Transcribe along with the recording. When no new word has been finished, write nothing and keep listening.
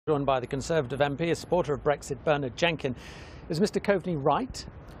Joined by the Conservative MP, a supporter of Brexit, Bernard Jenkin. Is Mr Coveney right?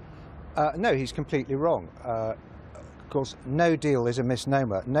 No, he's completely wrong. Of course, no deal is a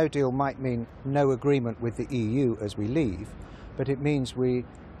misnomer. No deal might mean no agreement with the EU as we leave, but it means we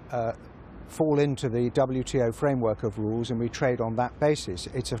fall into the WTO framework of rules and we trade on that basis.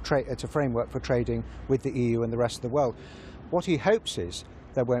 It's a framework for trading with the EU and the rest of the world. What he hopes is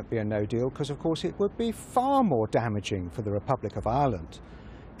there won't be a no deal, because of course it would be far more damaging for the Republic of Ireland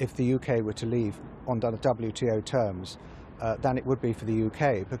if the UK were to leave on WTO terms than it would be for the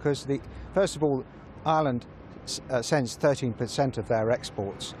UK, because first of all, Ireland sends 13% of their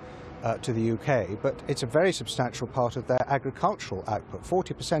exports to the UK, but it's a very substantial part of their agricultural output.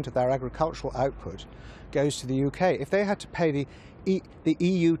 40% of their agricultural output goes to the UK. If they had to pay the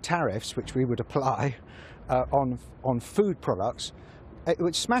EU tariffs, which we would apply on food products, it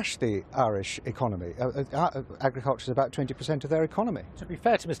would smash the Irish economy. Agriculture is about 20% of their economy. To be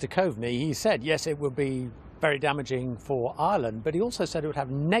fair to Mr Coveney, he said, yes, it would be very damaging for Ireland, but he also said it would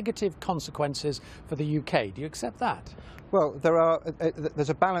have negative consequences for the UK. Do you accept that? Well, there's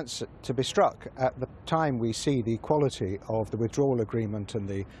a balance to be struck. At the time we see the quality of the withdrawal agreement and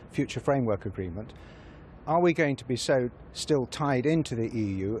the future framework agreement, are we going to be still tied into the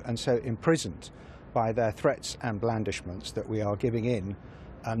EU and so imprisoned by their threats and blandishments that we are giving in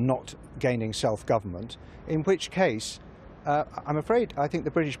and not gaining self-government, in which case I'm afraid I think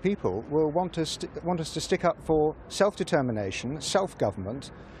the British people will want us to stick up for self-determination,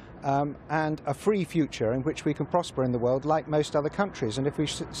 self-government, and a free future in which we can prosper in the world like most other countries. And if we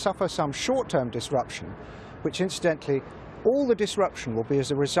suffer some short-term disruption, which incidentally all the disruption will be as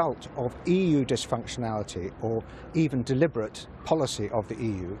a result of EU dysfunctionality or even deliberate policy of the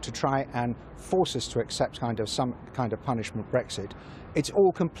EU to try and force us to accept some kind of punishment Brexit. It's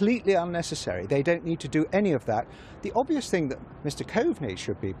all completely unnecessary. They don't need to do any of that. The obvious thing that Mr Coveney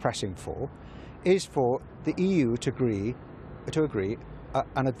should be pressing for is for the EU to agree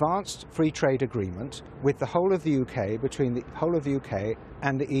an advanced free trade agreement with the whole of the UK, between the whole of the UK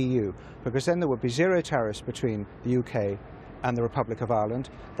and the EU, because then there would be zero tariffs between the UK and the Republic of Ireland.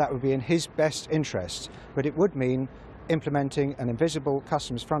 That would be in his best interests, but it would mean implementing an invisible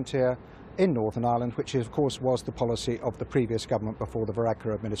customs frontier in Northern Ireland, which of course was the policy of the previous government before the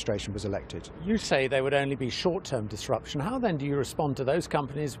Varadkar administration was elected. You say there would only be short-term disruption. How then do you respond to those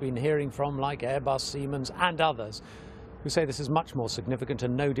companies we've been hearing from, like Airbus, Siemens and others, who say this is much more significant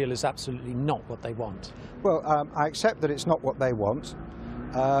and no deal is absolutely not what they want? Well, I accept that it's not what they want,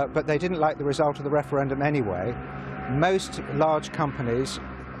 but they didn't like the result of the referendum anyway. Most large companies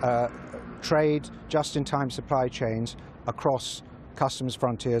trade just-in-time supply chains across customs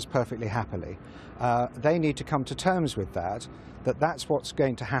frontiers perfectly happily. They need to come to terms with that's what's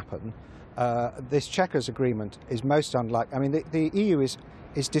going to happen. This Chequers agreement is most unlikely. I mean, the EU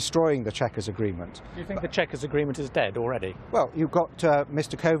is destroying the Chequers agreement. Do you think the Chequers agreement is dead already? Well, you've got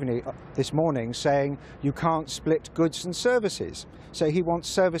Mr Coveney this morning saying you can't split goods and services. So he wants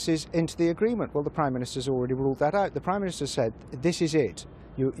services into the agreement. Well, the Prime Minister's already ruled that out. The Prime Minister said, this is it.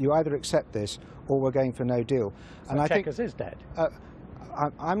 You either accept this or we're going for no deal. So and Chequers is dead?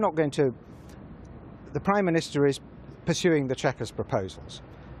 I'm not going to... The Prime Minister is pursuing the Chequers proposals.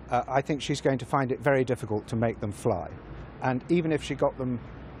 I think she's going to find it very difficult to make them fly. And even if she got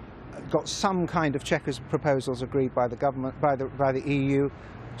some kind of Chequers proposals agreed by the government, by the EU,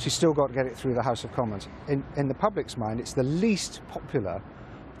 she's still got to get it through the House of Commons. In the public's mind, it's the least popular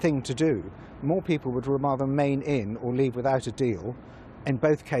thing to do. More people would rather remain in or leave without a deal in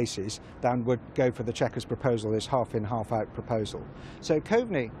both cases than would go for the Chequers proposal, this half-in, half-out proposal. So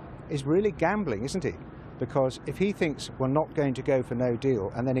Coveney is really gambling, isn't he? Because if he thinks we're not going to go for no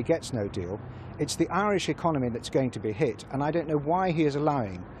deal and then he gets no deal, it's the Irish economy that's going to be hit. And I don't know why he is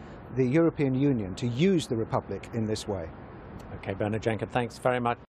allowing the European Union to use the Republic in this way. OK, Bernard Jenkin, thanks very much.